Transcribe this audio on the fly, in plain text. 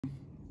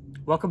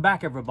Welcome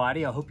back,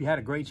 everybody. I hope you had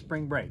a great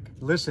spring break.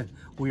 Listen,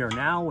 we are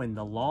now in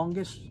the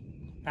longest,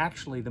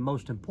 actually the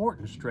most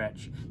important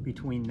stretch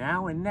between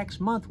now and next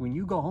month when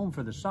you go home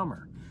for the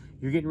summer.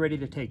 You're getting ready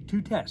to take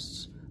two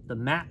tests. The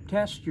MAP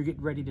test you're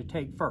getting ready to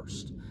take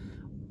first.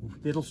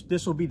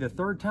 This will be the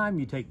third time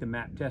you take the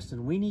MAP test,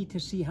 and we need to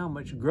see how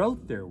much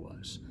growth there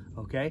was,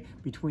 okay,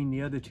 between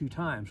the other two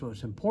times. So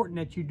it's important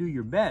that you do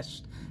your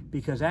best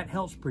because that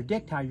helps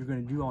predict how you're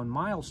going to do on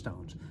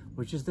milestones,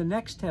 which is the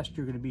next test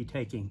you're going to be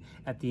taking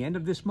at the end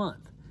of this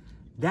month.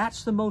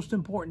 That's the most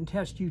important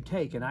test you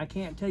take, and I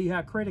can't tell you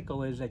how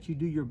critical it is that you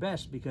do your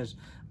best because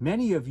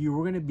many of you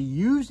are going to be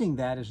using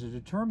that as a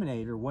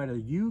determinator whether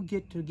you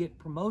get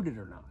promoted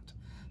or not.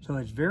 So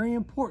it's very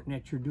important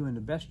that you're doing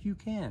the best you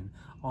can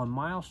on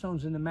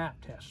milestones in the MAP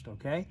test,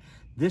 okay?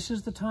 This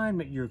is the time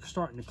that you're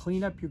starting to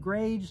clean up your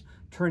grades,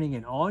 turning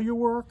in all your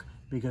work,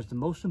 because the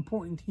most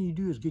important thing you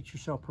do is get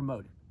yourself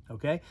promoted,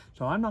 okay?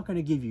 So I'm not going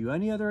to give you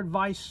any other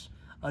advice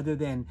other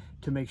than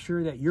to make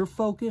sure that you're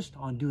focused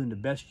on doing the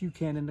best you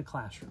can in the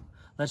classroom.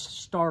 Let's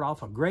start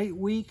off a great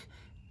week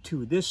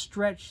to this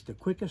stretch, the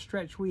quickest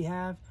stretch we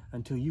have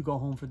until you go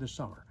home for the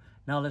summer.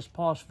 Now let's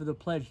pause for the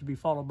pledge to be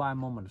followed by a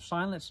moment of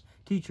silence.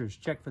 Teachers,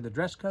 check for the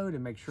dress code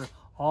and make sure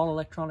all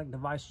electronic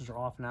devices are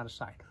off and out of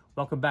sight.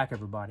 Welcome back,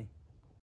 everybody.